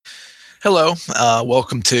Hello,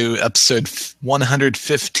 welcome to episode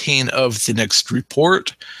 115 of The Next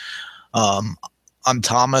Report. Um, I'm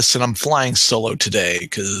Thomas, and I'm flying solo today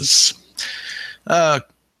because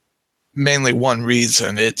mainly one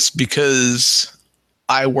reason. It's because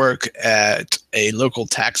I work at a local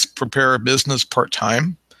tax preparer business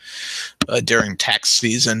part-time during tax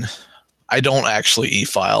season. I don't actually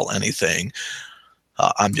e-file anything.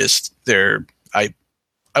 I'm just there. I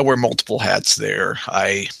wear multiple hats there.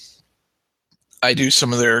 I do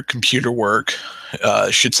some of their computer work.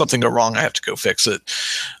 Should something go wrong, I have to go fix it,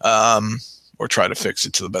 or try to fix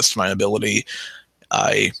it to the best of my ability.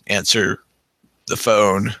 I answer the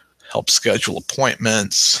phone, help schedule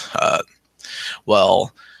appointments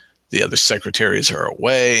while the other secretaries are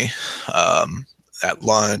away at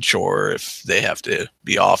lunch, or if they have to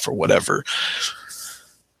be off or whatever.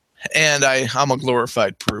 And I'm a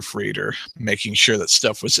glorified proofreader, making sure that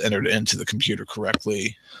stuff was entered into the computer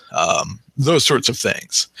correctly, those sorts of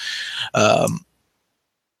things. To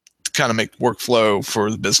kind of make workflow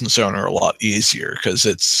for the business owner a lot easier, because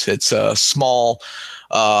it's a small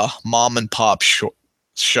mom and pop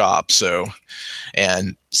shop. So,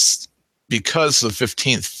 and because the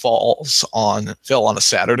 15th fell on a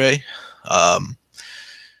Saturday,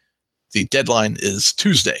 the deadline is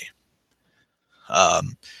Tuesday.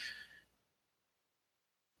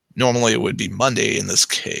 Normally it would be Monday in this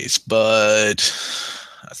case, but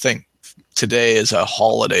I think today is a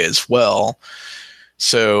holiday as well.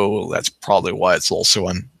 So that's probably why it's also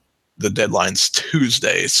on the deadline's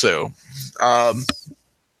Tuesday. So,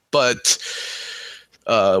 but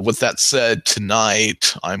with that said,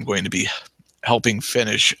 tonight I'm going to be helping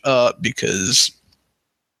finish up because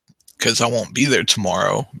I won't be there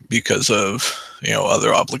tomorrow because of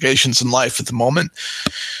other obligations in life at the moment.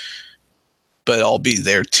 But I'll be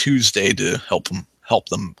there Tuesday to help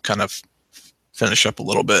them kind of finish up a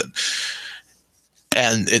little bit.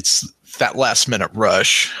 And it's that last minute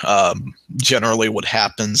rush. Generally what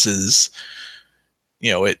happens is,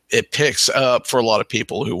 it picks up for a lot of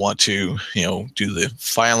people who want to, do the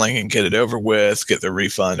filing and get it over with, get their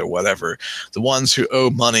refund or whatever. The ones who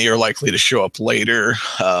owe money are likely to show up later.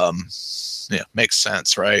 Makes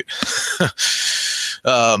sense, right?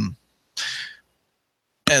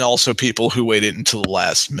 And also people who waited until the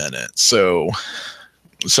last minute. So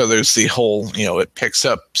there's the whole, it picks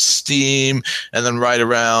up steam, and then right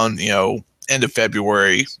around, end of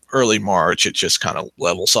February, early March, it just kind of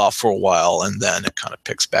levels off for a while, and then it kind of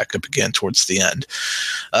picks back up again towards the end.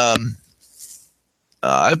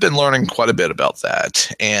 I've been learning quite a bit about that,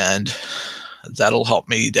 and that'll help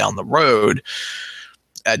me down the road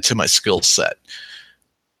add to my skill set.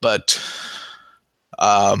 But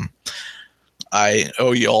I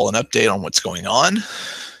owe you all an update on what's going on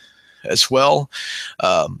as well.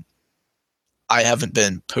 I haven't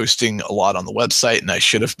been posting a lot on the website, and I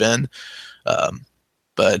should have been.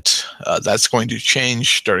 But that's going to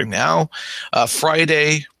change starting now.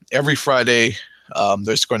 Every Friday,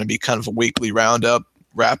 there's going to be kind of a weekly roundup,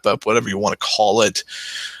 wrap up, whatever you want to call it,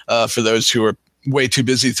 for those who are way too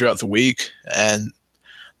busy throughout the week, and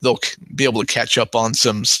they'll be able to catch up on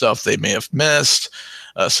some stuff they may have missed,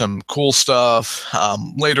 some cool stuff.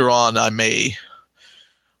 Later on, I may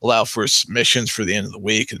allow for submissions for the end of the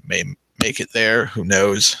week. It may make it there, who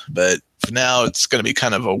knows? But for now, it's going to be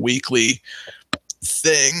kind of a weekly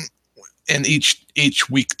thing, and each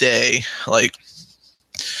weekday, like,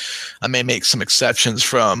 I may make some exceptions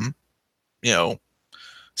from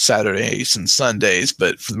Saturdays and Sundays,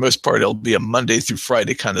 but for the most part it'll be a Monday through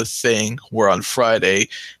Friday kind of thing, where on Friday,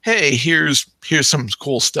 hey, here's some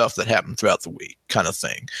cool stuff that happened throughout the week kind of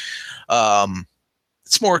thing.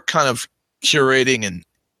 It's more kind of curating and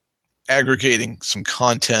aggregating some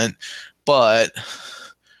content, but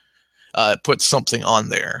put something on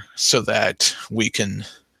there so that we can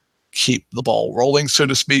keep the ball rolling, so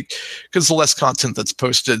to speak, because the less content that's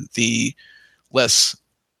posted, the less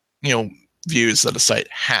views that a site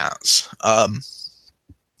has.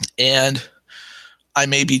 And I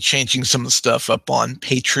may be changing some of the stuff up on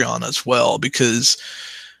Patreon as well, because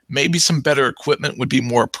maybe some better equipment would be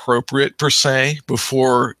more appropriate per se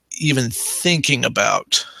before even thinking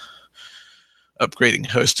about upgrading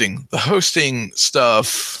hosting. The hosting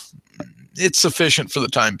stuff, it's sufficient for the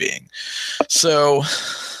time being. So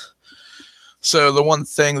the one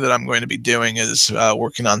thing that I'm going to be doing is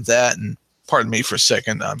working on that. And pardon me for a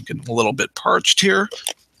second, I'm getting a little bit parched here.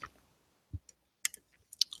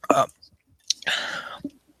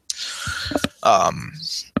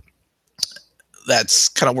 That's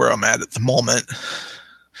kind of where I'm at the moment.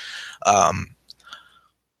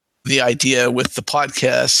 The idea with the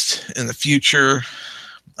podcast in the future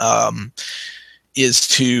is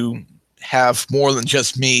to have more than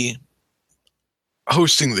just me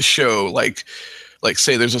hosting the show. Like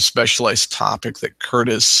say there's a specialized topic that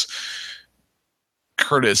Curtis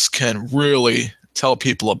can really tell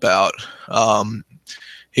people about.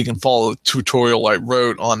 He can follow a tutorial I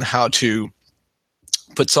wrote on how to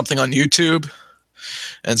put something on YouTube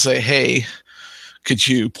and say, hey, could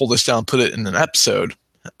you pull this down, put it in an episode?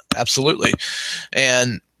 Absolutely.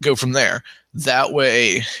 And go from there. That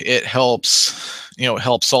way it helps,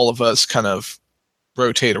 helps all of us kind of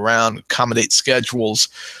rotate around, accommodate schedules,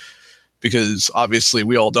 because obviously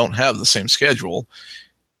we all don't have the same schedule.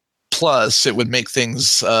 Plus, it would make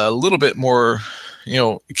things a little bit more,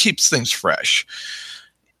 it keeps things fresh.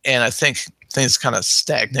 And I think things kind of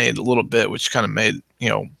stagnated a little bit, which kind of made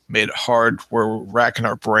it hard. We're racking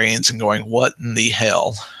our brains and going, what in the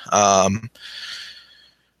hell?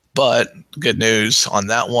 But good news on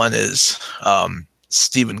that one is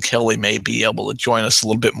Stephen Kelly may be able to join us a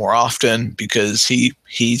little bit more often, because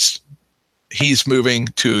he's moving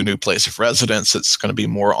to a new place of residence. It's going to be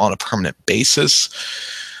more on a permanent basis.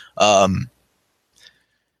 And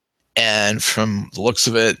from the looks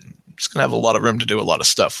of it, it's going to have a lot of room to do a lot of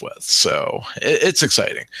stuff with. So it's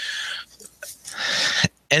exciting.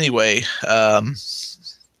 Anyway,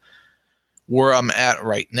 where I'm at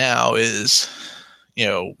right now is,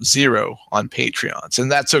 0 on Patreons.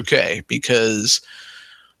 And that's okay, because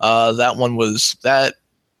that one was the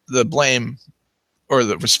blame or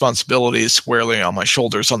the responsibility is squarely on my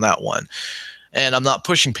shoulders on that one. And I'm not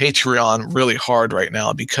pushing Patreon really hard right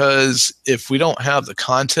now, because if we don't have the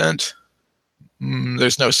content,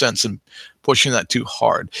 there's no sense in pushing that too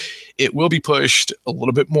hard. It will be pushed a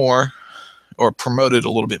little bit more, or promoted a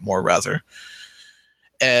little bit more rather,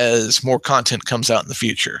 as more content comes out in the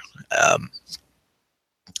future.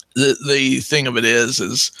 The thing of it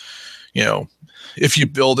is, if you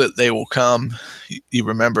build it, they will come. You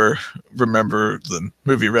remember the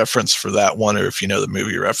movie reference for that one, or if you know the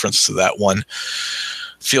movie reference to that one,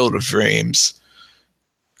 Field of Dreams.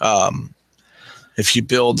 If you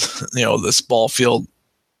build, this ball field,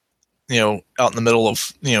 out in the middle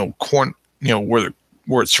of, corn,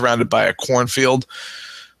 where it's surrounded by a cornfield,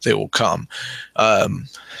 they will come.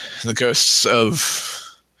 The ghosts of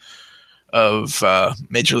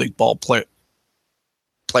Major League ball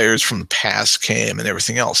players from the past came and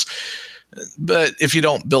everything else. But if you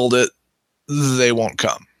don't build it, they won't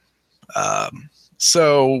come.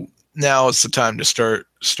 So now it's the time to start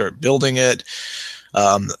building it.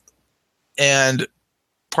 And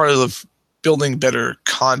part of the building better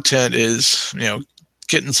content is,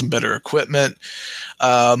 getting some better equipment.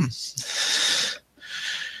 And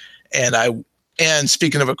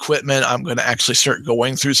speaking of equipment, I'm going to actually start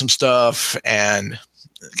going through some stuff and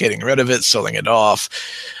getting rid of it, selling it off,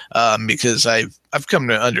 because I've come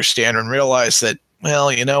to understand and realize that,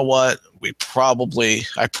 well, you know what? I probably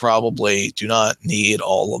do not need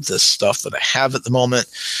all of this stuff that I have at the moment.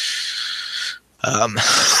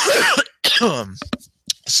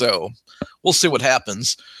 So we'll see what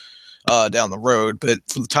happens down the road. But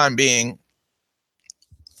for the time being,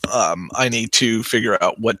 I need to figure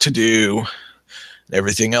out what to do and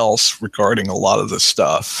everything else regarding a lot of this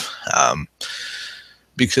stuff.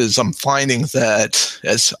 Because I'm finding that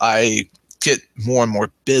as I get more and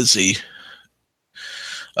more busy,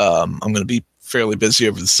 I'm going to be fairly busy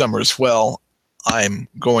over the summer as well. I'm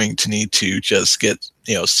going to need to just get,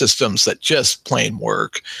 systems that just plain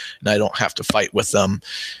work, and I don't have to fight with them.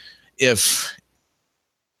 If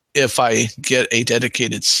I get a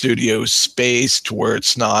dedicated studio space to where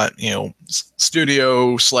it's not,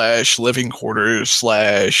 studio / living quarters /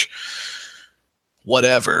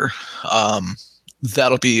 whatever,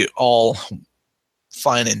 that'll be all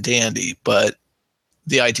fine and dandy. But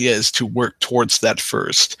the idea is to work towards that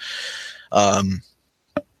first.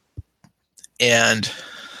 And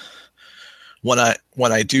when I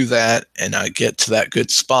do that and I get to that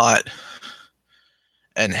good spot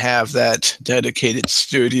and have that dedicated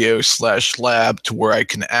studio / lab to where I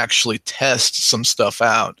can actually test some stuff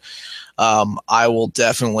out, I will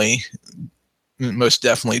most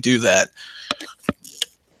definitely do that.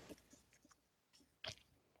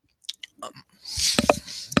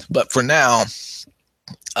 But for now,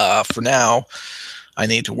 I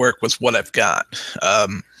need to work with what I've got.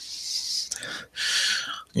 I've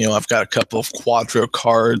got a couple of Quadro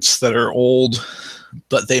cards that are old,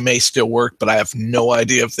 but they may still work, but I have no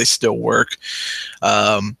idea if they still work.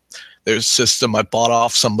 There's a system I bought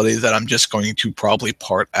off somebody that I'm just going to probably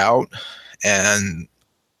part out and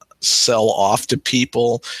sell off to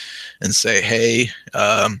people and say, hey,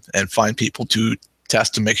 and find people to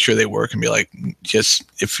test to make sure they work, and be like,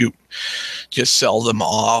 if you just sell them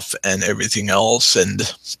off and everything else. And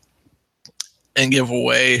and give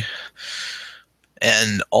away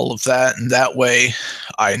and all of that. And that way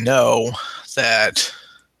I know that,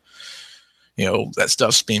 that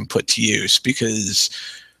stuff's being put to use, because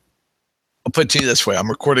I'll put it to you this way. I'm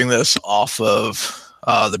recording this off of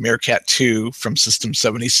the Meerkat 2 from System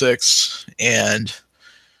 76, and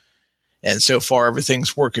so far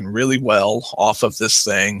everything's working really well off of this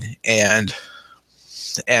thing, and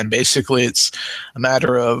basically it's a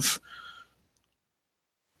matter of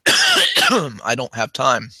I don't have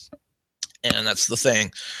time, and that's the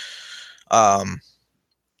thing.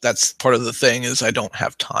 That's part of the thing, is I don't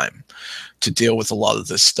have time to deal with a lot of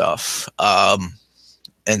this stuff.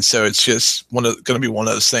 And so it's just going to be one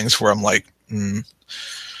of those things where I'm like, we'll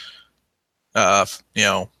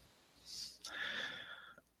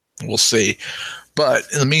see. But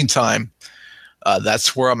in the meantime,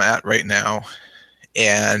 that's where I'm at right now.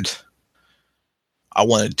 And I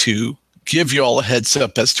wanted to give you all a heads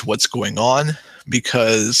up as to what's going on,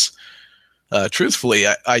 because truthfully,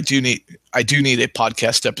 I do need a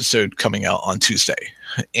podcast episode coming out on Tuesday,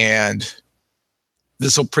 and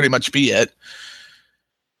this will pretty much be it.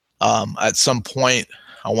 At some point,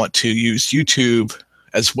 I want to use YouTube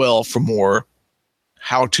as well for more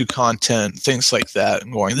how-to content, things like that,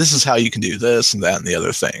 and going, this is how you can do this and that and the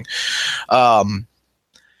other thing.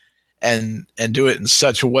 And do it in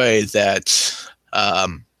such a way that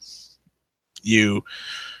you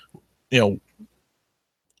know,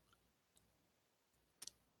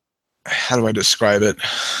 how do I describe it?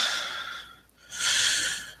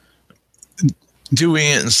 Doing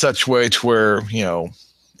it in such a way to where,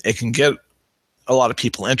 it can get a lot of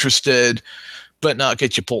people interested, but not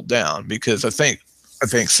get you pulled down, because I think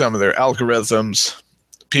some of their algorithms,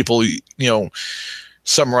 people,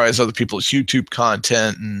 summarize other people's YouTube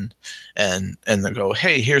content and they go,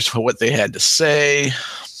 hey, here's what they had to say.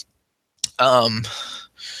 And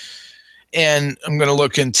I'm going to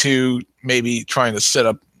look into maybe trying to set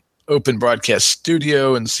up Open Broadcast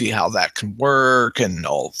Studio and see how that can work and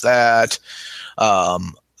all of that.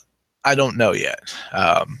 I don't know yet,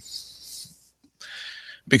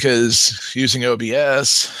 because using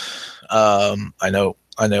OBS, I know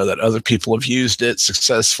that other people have used it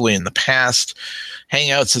successfully in the past.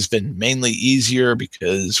 Hangouts has been mainly easier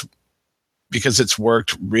because it's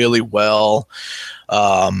worked really well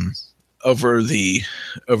over the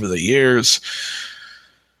years.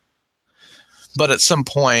 But at some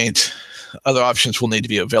point, other options will need to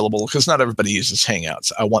be available, because not everybody uses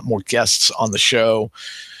Hangouts. I want more guests on the show,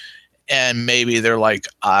 and maybe they're like,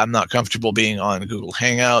 I'm not comfortable being on Google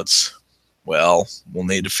Hangouts. Well, we'll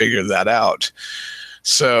need to figure that out.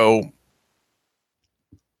 So,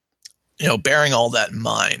 bearing all that in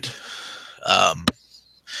mind,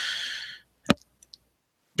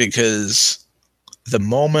 because the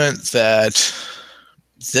moment that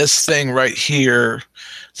this thing right here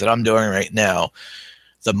that I'm doing right now,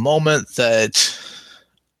 the moment that,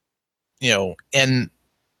 and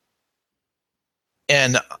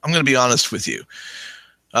I'm going to be honest with you,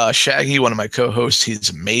 Shaggy, one of my co-hosts, he's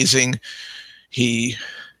amazing. He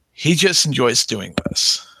just enjoys doing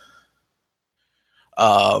this.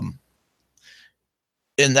 And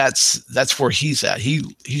that's where he's at. He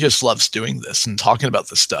just loves doing this and talking about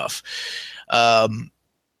this stuff. And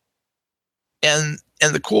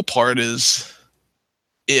the cool part is,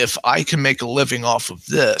 if I can make a living off of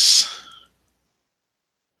this,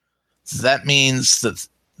 that means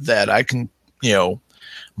that I can,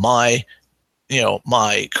 my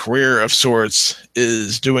career of sorts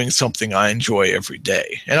is doing something I enjoy every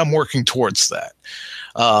day, and I'm working towards that.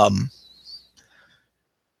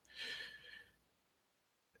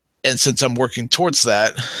 And since I'm working towards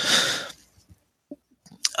that,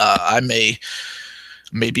 I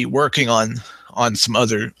may be working on some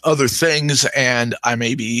other things, and I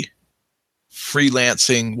may be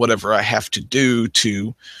freelancing whatever I have to do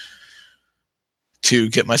to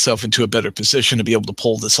get myself into a better position to be able to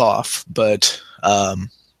pull this off. But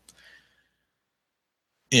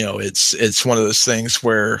it's one of those things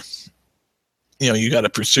where you got to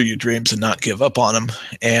pursue your dreams and not give up on them.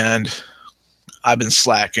 And I've been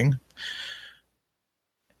slacking,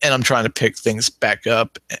 and I'm trying to pick things back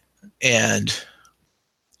up, and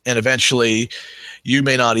eventually you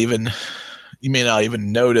may not even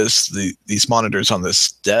notice these monitors on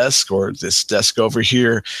this desk or this desk over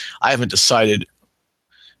here. I haven't decided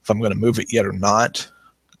if I'm going to move it yet or not,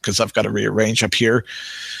 because I've got to rearrange up here,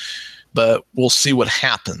 but we'll see what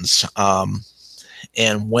happens.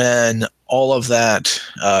 And when all of that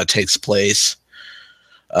takes place,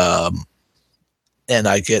 and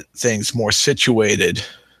I get things more situated,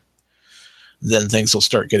 then things will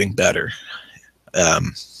start getting better.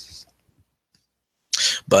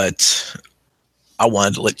 But I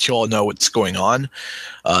wanted to let you all know what's going on.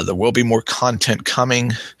 There will be more content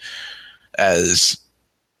coming as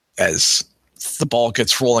the ball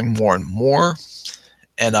gets rolling more and more,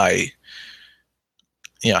 and I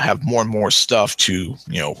have more and more stuff to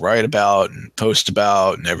write about and post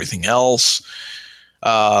about and everything else.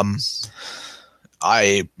 I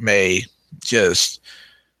may just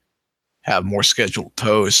have more scheduled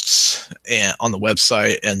posts on the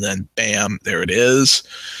website, and then bam, there it is.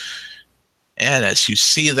 And as you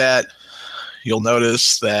see that, you'll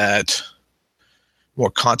notice that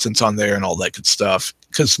more content's on there and all that good stuff,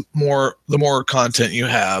 because the more content you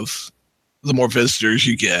have, the more visitors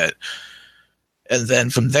you get. And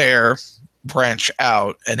then from there, branch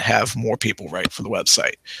out and have more people write for the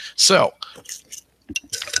website. So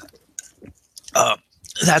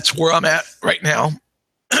that's where I'm at right now.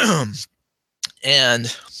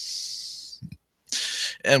 and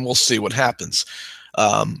we'll see what happens.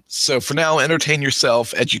 So for now, entertain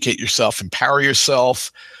yourself, educate yourself, empower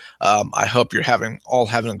yourself. I hope you're having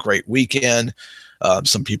a great weekend.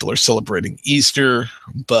 Some people are celebrating Easter,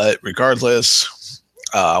 but regardless,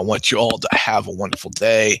 I want you all to have a wonderful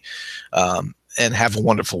day and have a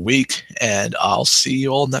wonderful week. And I'll see you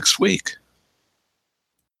all next week.